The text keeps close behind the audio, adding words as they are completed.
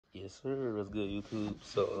Yes, sir. What's good, YouTube?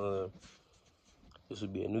 So, this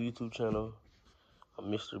would be a new YouTube channel.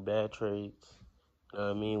 I'm Mr.BadTrades. You know what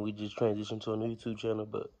I mean? We just transitioned to a new YouTube channel,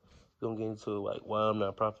 but we're gonna get into like why I'm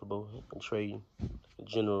not profitable in trading in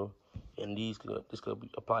general, and this could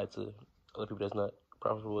be applied to other people that's not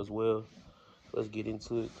profitable as well. So let's get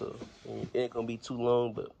into it. So it ain't gonna be too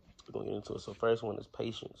long, but we're gonna get into it. So first one is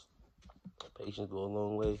patience. Patience go a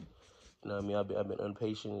long way. You know what I mean? I've been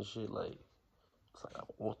impatient and shit. Like it's like I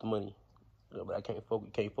want the money. But I can't focus.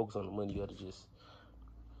 You can't focus on the money. You gotta just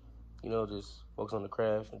focus on the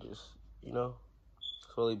craft and just,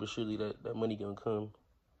 slowly but surely that money gonna come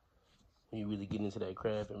when you really get into that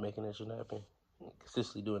craft and making that shit happen. And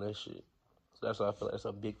consistently doing that shit. So that's why I feel like that's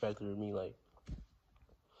a big factor to me. Like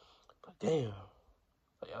damn.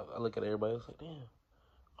 Like I look at everybody else like, damn.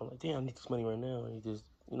 I'm like, damn, I need this money right now. And you just,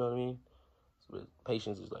 you know what I mean? So, but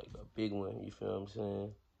patience is like a big one. You feel what I'm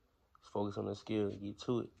saying? Just focus on the skill and get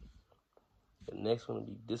to it. The next one will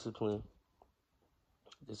be discipline.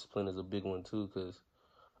 Discipline is a big one too, because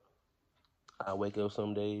I wake up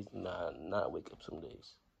some days, not wake up some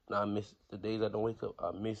days. I miss the days I don't wake up.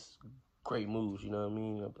 I miss great moves. You know what I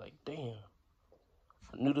mean? I'm like, damn,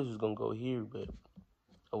 I knew this was gonna go here, but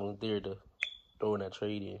I wasn't there to throw in that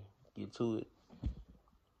trade in, get to it,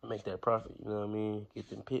 make that profit. You know what I mean? Get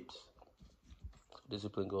them pips.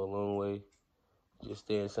 Discipline go a long way. Just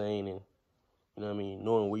stay insane and you know what I mean,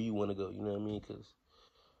 knowing where you want to go. You know what I mean? Because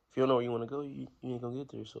if you don't know where you want to go, you ain't gonna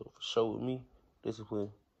get there. So for sure with me, discipline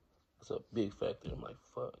is a big factor. I'm like,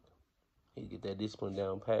 fuck. You get that discipline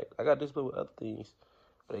down pat. I got discipline with other things.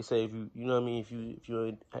 But they say if you know what I mean, if you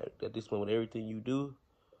ain't have that discipline with everything you do,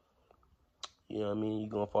 you know what I mean, you're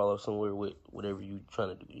gonna fall off somewhere with whatever you trying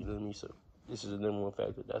to do. You know what I mean? So this is the number one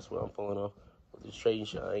factor. That's where I'm falling off with this trading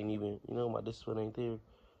shit. I ain't even, my discipline ain't there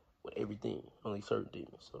with everything, only certain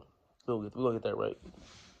things. So we're gonna get that right.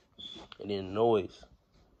 And then noise.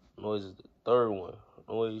 Noise is the third one.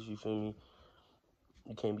 Noise, you feel me?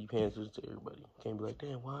 You can't be paying attention to everybody. You can't be like,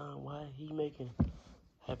 damn, why he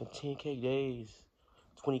having 10K days,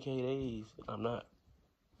 20K days? I'm not.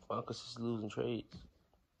 I'm consistently losing trades.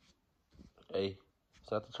 Hey,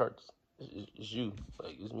 it's not the charts. It's you.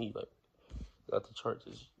 Like, it's me. Like, it's not the charts.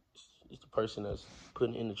 It's the person that's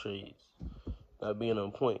putting in the trades. Not being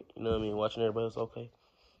on point. You know what I mean? Watching everybody else, okay.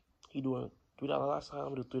 He doing $3 last time, I'm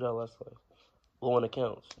going to do $3 last time. Low on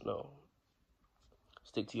accounts. No.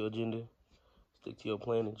 Stick to your agenda. Stick to your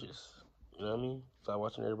plan and just, you know what I mean? Stop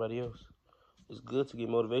watching everybody else. It's good to get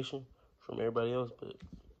motivation from everybody else, but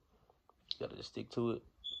you got to just stick to it.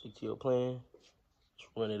 Stick to your plan. Just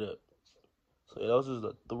run it up. So those are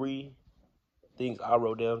the 3 things I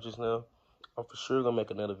wrote down just now. I'm for sure gonna make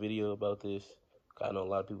another video about this. I know a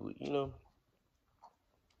lot of people,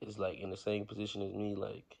 it's like in the same position as me,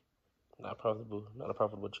 like not a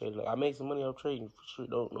profitable trader. Like I made some money off trading for sure.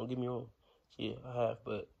 Don't get me wrong. Yeah, I have,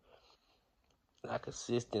 but not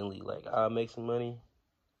consistently. Like I make some money,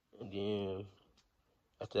 and then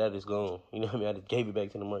after that it's gone. You know what I mean? I just gave it back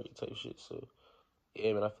to the market type shit. So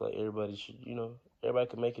yeah, man, I feel like everybody should, everybody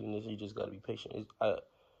can make it in this. You just gotta be patient.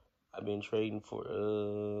 I've been trading for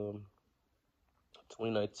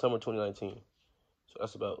summer 2019. So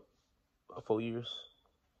that's about 4 years.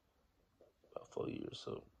 About 4 years.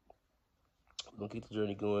 So we're gonna keep the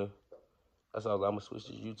journey going. That's how I'm gonna switch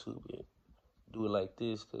to YouTube and do it like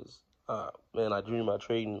this, cause man, I dream about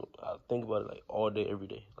trading. I think about it like all day, every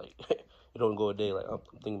day. Like it don't go a day like I'm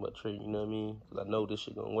thinking about trading. You know what I mean? Cause I know this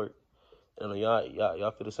shit gonna work. And y'all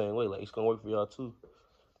feel the same way. Like it's gonna work for y'all too.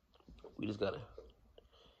 We just gotta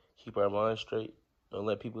keep our minds straight. Don't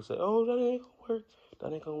let people say, "Oh, that ain't gonna work.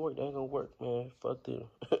 That ain't gonna work. That ain't gonna work." Man, fuck them.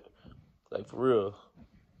 Like for real.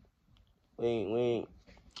 We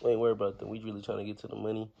ain't worried about them. We really trying to get to the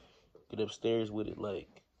money, get upstairs with it, like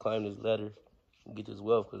climb this ladder, and get this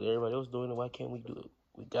wealth. Cause everybody else doing it. Why can't we do it?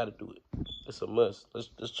 We gotta do it. It's a must.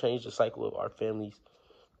 Let's change the cycle of our families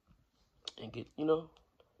and get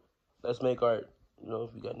Let's make our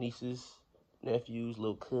if we got nieces, nephews,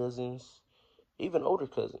 little cousins, even older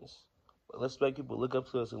cousins. Let's make people look up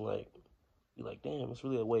to us and like be like, damn, it's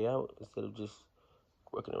really a way out instead of just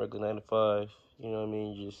working a regular 9 to 5. You know what I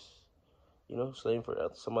mean? Just slaving for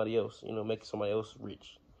somebody else, making somebody else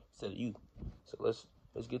rich instead of you. So let's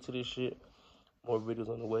get to this shit. More videos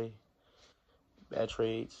on the way. Bad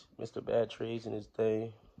Trades, Mr.BadTrades and his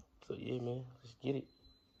thing. So yeah, man, let's get it.